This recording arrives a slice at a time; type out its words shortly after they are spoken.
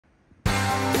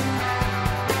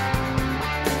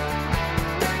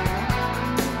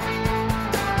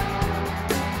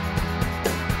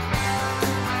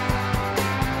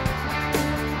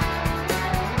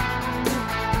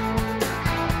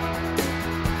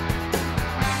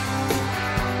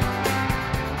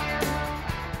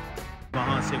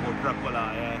Truck वाला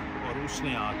आया है और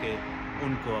उसने आके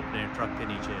उनको अपने ट्रक के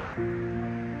नीचे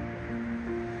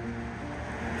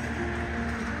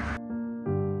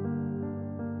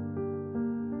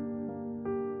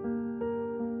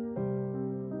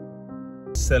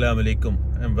अस्सलाम वालेकुम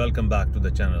and welcome back to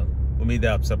the channel. उम्मीद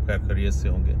है आप सब खैरियत से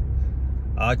होंगे।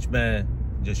 आज मैं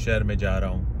जिस शहर में जा रहा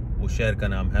हूँ वो शहर का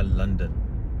नाम है लंदन।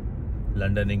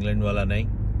 लंदन इंग्लैंड वाला नहीं,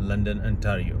 लंदन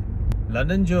ओंटारियो।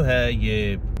 लंदन जो है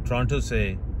ये टोरंटो से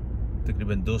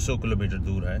तकरीबन 200 किलोमीटर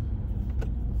दूर है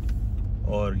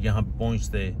और यहाँ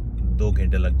पहुँचते 2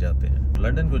 घंटे लग जाते हैं।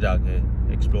 लंदन को जाके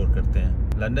एक्सप्लोर करते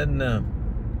हैं। लंदन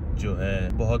जो है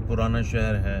बहुत पुराना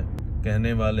शहर है।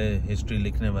 कहने वाले, हिस्ट्री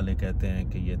लिखने वाले कहते हैं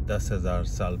कि ये 10,000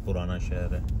 साल पुराना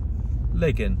शहर है,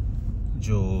 लेकिन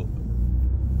जो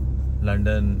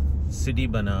लंदन सिटी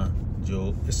बना, जो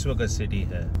इस वक्त सिटी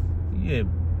है, ये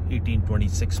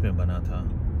 1826 में बना था,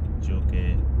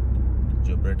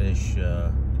 जो ब्रिटिश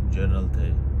जर्नल थे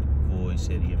वो इस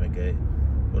एरिया में गए।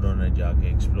 उन्होंने जाके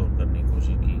एक्सप्लोर करने की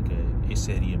कोशिश की कि इस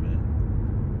एरिया में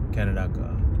कनाडा का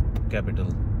कैपिटल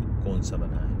कौन सा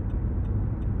बना है।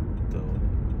 तो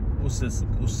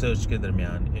उस सर्च के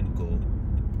दरमियान इनको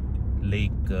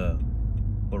लेक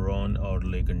हुरॉन और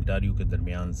लेक ओंटारियो के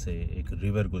दरमियान से एक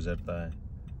रिवर गुज़रता है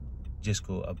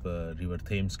जिसको अब रिवर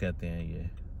थेम्स कहते हैं। ये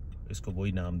इसको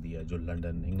वही नाम दिया जो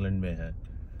लंदन इंग्लैंड में है।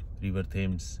 रिवर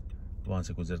थेम्स वहाँ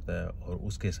से गुज़रता है और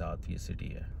उसके साथ ये सिटी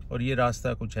है। और ये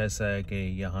रास्ता कुछ ऐसा है कि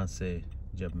यहाँ से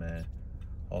जब मैं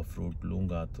ऑफ रूट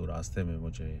लूँगा तो रास्ते में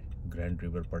मुझे ग्रैंड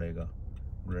रिवर पड़ेगा।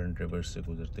 ग्रैंड रिवर से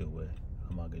गुज़रते हुए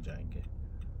हम आगे जाएंगे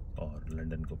और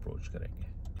लंदन को अप्रोच करेंगे।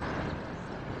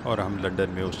 और हम लंदन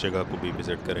में उस जगह को भी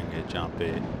विज़िट करेंगे जहाँ पे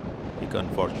एक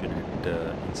अनफॉर्चुनेट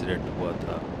इंसिडेंट हुआ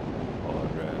था और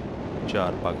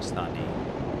 4 पाकिस्तानी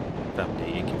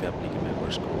फैमिली, एक ही फैमिली के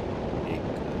मेंबर्स को एक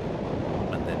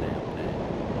बंदे ने अपने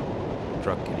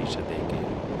ट्रक के नीचे दे के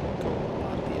उनको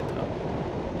मार दिया था।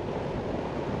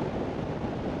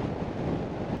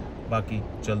 बाकी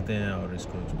चलते हैं और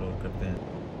इसको एक्सप्लोर करते हैं।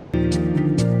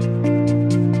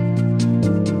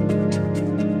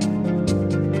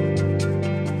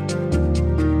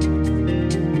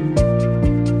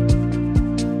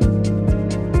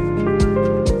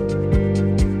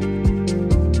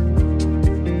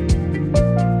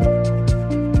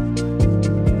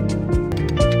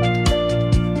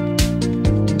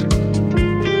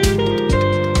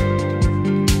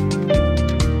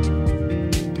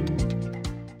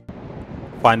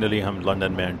 फाइनली हम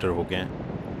लंदन में एंटर हो गए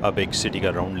हैं। अब एक सिटी का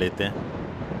राउंड लेते हैं।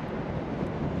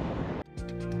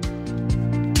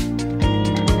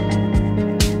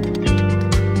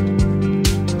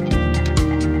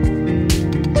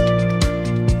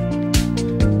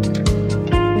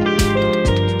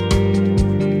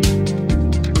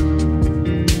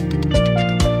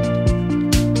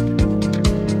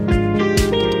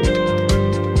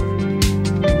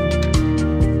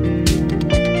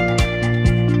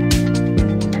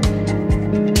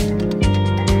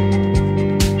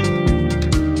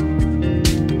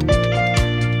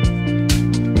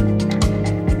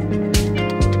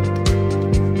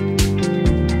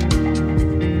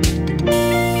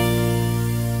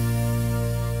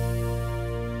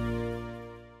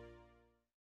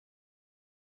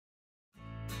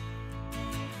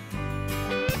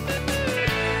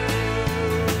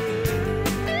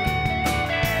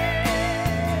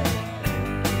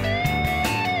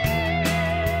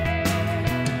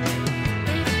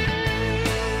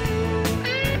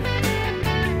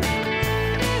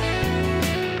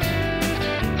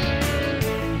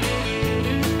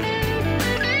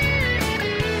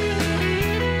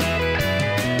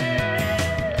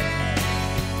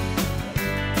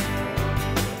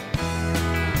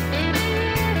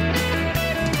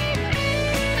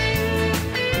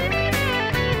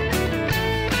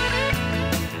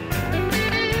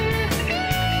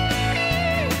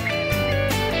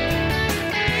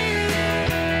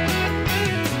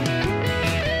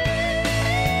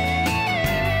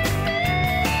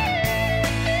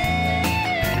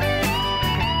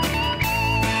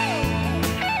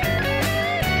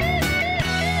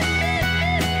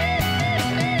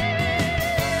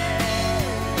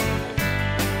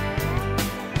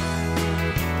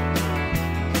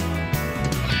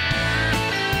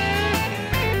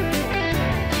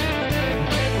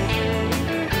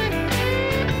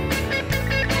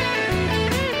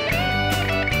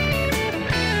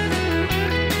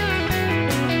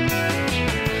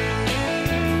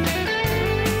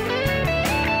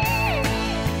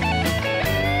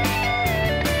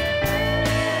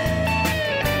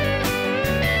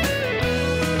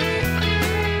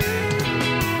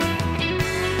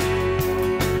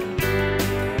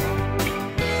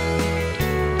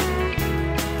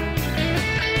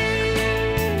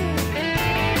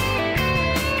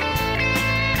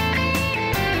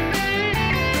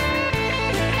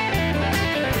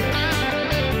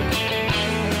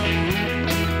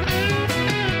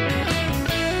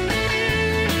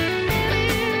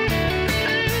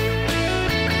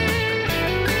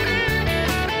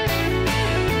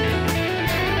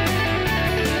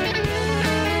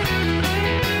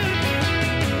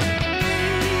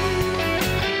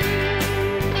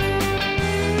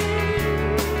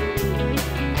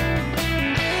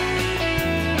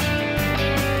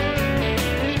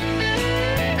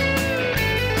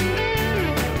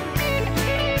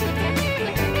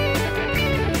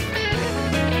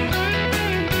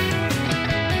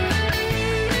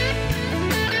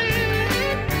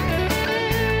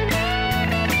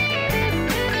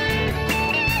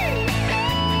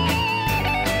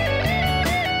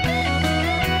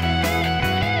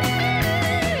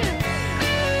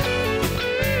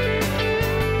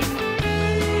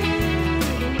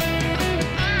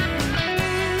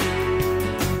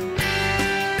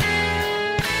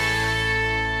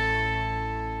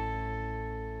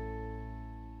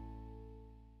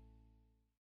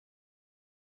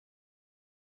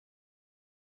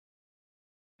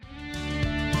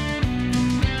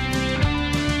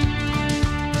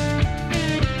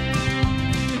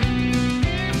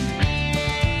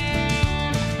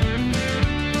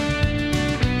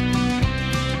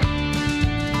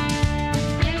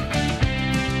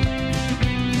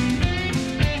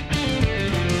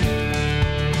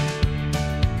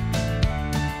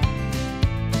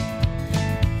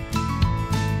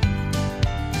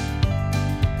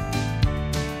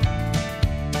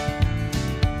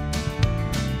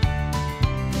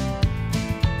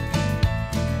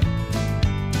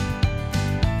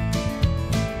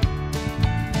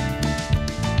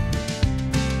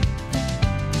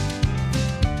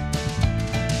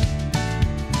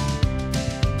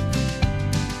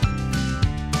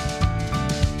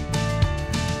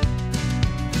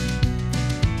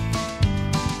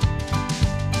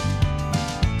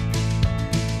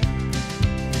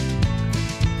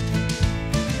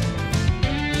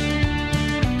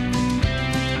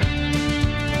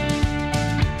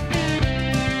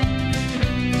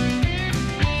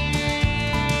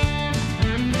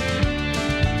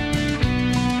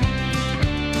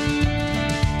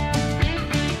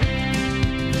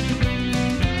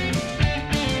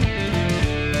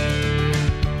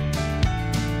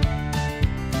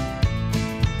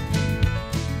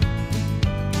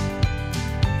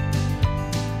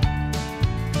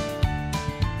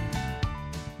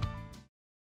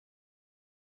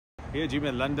 ये जी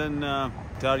मैं लंदन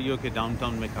ओंटारियो के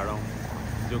डाउनटाउन में खड़ा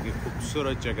हूँ, जो कि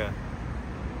खूबसूरत जगह है।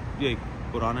 ये एक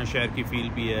पुराना शहर की फ़ील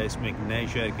भी है, इसमें एक नए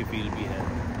शहर की फ़ील भी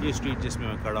है। ये स्ट्रीट जिसमें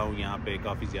मैं खड़ा हूँ, यहाँ पे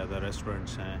काफ़ी ज़्यादा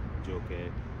रेस्टोरेंट्स हैं जो कि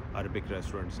अरबिक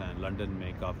रेस्टोरेंट्स हैं। लंदन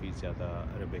में काफ़ी ज़्यादा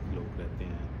अरबिक लोग रहते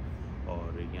हैं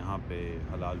और यहाँ पे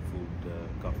हलाल फूड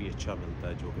काफ़ी अच्छा मिलता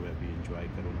है, जो कि मैं भी इंजॉय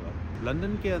करूँगा।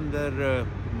 लंदन के अंदर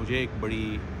मुझे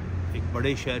एक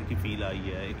बड़े शहर की फ़ील आई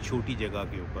है, एक छोटी जगह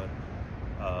के ऊपर।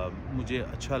 मुझे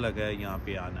अच्छा लगा है यहाँ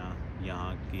पे आना।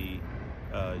 यहाँ की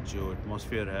जो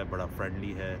एटमॉस्फेयर है बड़ा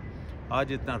फ्रेंडली है।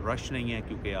 आज इतना रश नहीं है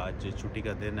क्योंकि आज छुट्टी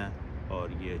का दिन है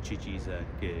और ये अच्छी चीज़ है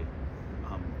कि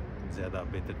हम ज़्यादा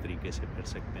बेहतर तरीके से फिर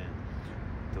सकते हैं।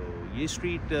 तो ये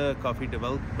स्ट्रीट काफ़ी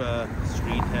डेवलप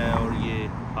स्ट्रीट है और ये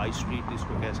हाई स्ट्रीट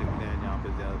इसको कह सकते हैं, जहाँ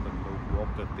पे ज़्यादातर लोग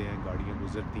वॉक करते हैं, गाड़ियाँ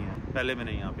गुजरती हैं। पहले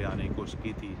मैंने यहाँ पे आने की कोशिश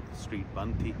की थी, स्ट्रीट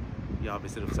बंद थी, यहाँ पे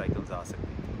सिर्फ साइकिल्स आ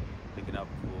सकती थी, लेकिन अब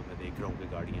वो मैं देख रहा हूँ कि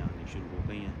गाड़ियाँ आनी शुरू हो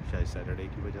गई हैं, शायद सैटरडे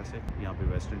की वजह से। यहाँ पे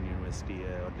वेस्टर्न यूनिवर्सिटी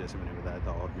है और जैसे मैंने बताया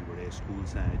था और भी बड़े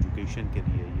स्कूल्स हैं। एजुकेशन के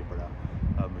लिए ये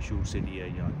बड़ा मशहूर सिटी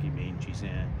है। यहाँ की मेन चीज़ें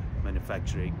हैं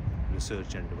manufacturing,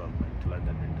 research and development.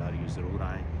 London Ontario ज़रूर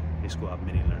आएँ, इसको आप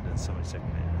मिनी लंदन समझ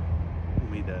सकते हैं।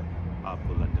 उम्मीद है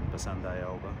आपको लंदन पसंद आया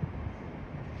होगा।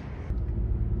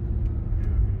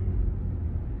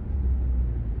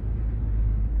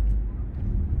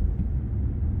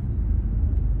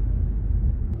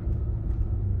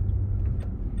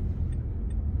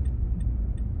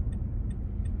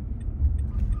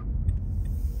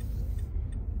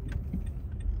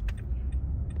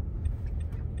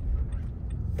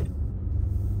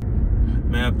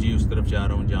 मैं अब जी उस तरफ जा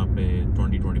रहा हूँ जहाँ पे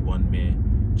 2021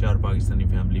 में 4 पाकिस्तानी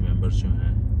फैमिली मेम्बर्स जो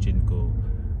हैं, जिनको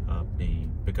अपनी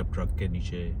पिकअप ट्रक के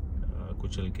नीचे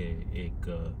कुचल के एक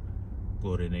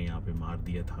गोरे ने यहाँ पे मार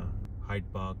दिया था। Hyde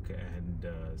Park and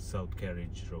south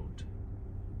carriage road,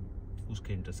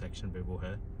 उसके इंटरसेक्शन पे वो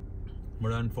है।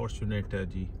 बड़ा अनफॉर्चुनेट है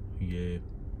जी। ये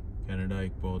कनाडा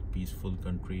एक बहुत पीसफुल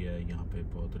कंट्री है, यहाँ पे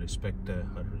बहुत रिस्पेक्ट है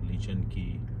हर रिलीजन की,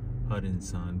 हर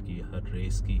इंसान की, हर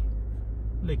रेस की।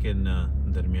 लेकिन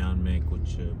दरमियान में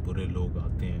कुछ बुरे लोग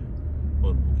आते हैं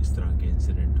और इस तरह के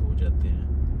इंसिडेंट हो जाते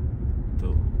हैं, तो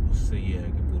उससे ये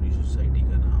है कि पूरी सोसाइटी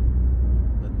का नाम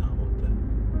बदनाम होता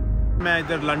है। मैं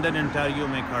इधर लंदन ओंटारियो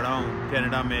में खड़ा हूँ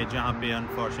कनाडा में, जहाँ पे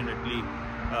अनफॉर्चुनेटली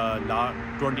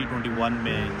 2021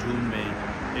 में जून में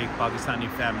एक पाकिस्तानी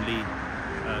फैमिली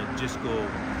जिसको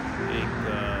एक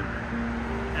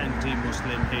एंटी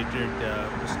मुस्लिम हेट्रेड,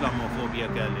 इस्लामोफोबिया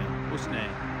कह लें, उसने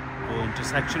वो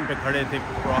इंटरसेक्शन पे खड़े थे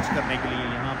क्रॉस करने के लिए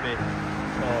यहाँ पे,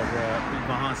 और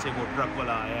वहाँ से वो ट्रक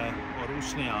वाला आया है और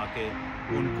उसने आके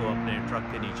उनको अपने ट्रक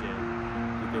के नीचे,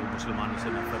 क्योंकि वो मुसलमानों से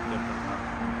नफरत करता था,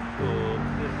 तो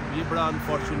ये बड़ा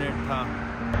अनफॉर्चुनेट था।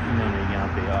 उन्होंने यहाँ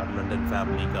पे यार लंदन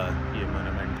फैमिली का ये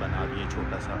मोनूमेंट बना दिया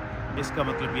छोटा सा। इसका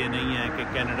मतलब ये नहीं है कि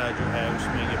कनाडा जो है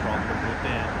उसमें ये प्रॉब्लम होते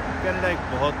हैं। कनाडा एक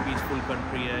बहुत पीसफुल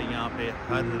कंट्री है, यहाँ पे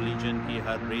हर रिलीजन की,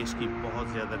 हर रेस की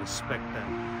बहुत ज़्यादा रिस्पेक्ट है।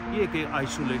 ये एक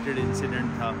आइसोलेटेड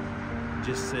इंसिडेंट था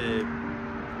जिससे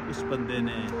उस बंदे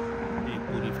ने एक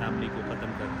पूरी फैमिली को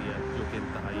ख़त्म कर दिया, जो कि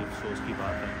इंतहाई अफसोस की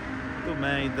बात है। तो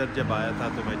मैं इधर जब आया था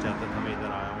तो मैं चाहता था मैं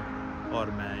इधर आया हूँ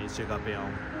और मैं इस जगह पे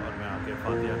आऊँ और मैं आके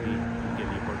फातिहा भी उनके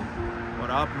लिए पढ़ूँ,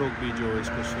 और आप लोग भी जो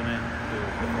इसको सुने तो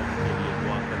उनके लिए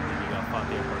दुआ कर दीजिएगा,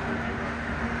 फातिहा पढ़ दीजिएगा।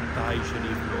 इंतहाई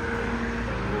शरीफ लोग थे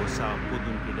वो साहब, खुद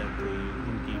उनकी डेथ हुई,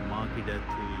 उनकी माँ की डेथ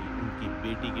हुई, उनकी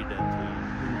बेटी की डेथ हुई,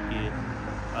 उनके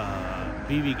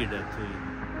बीवी की डेथ हुई।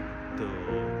 तो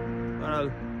बहरहाल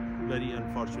वेरी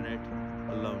अनफॉर्चुनेट।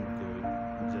 अल्लाह उनको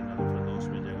जन्नत फिरदौस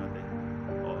में जगह दे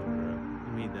और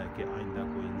उम्मीद है कि आइंदा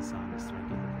कोई इंसान इस तरह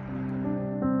की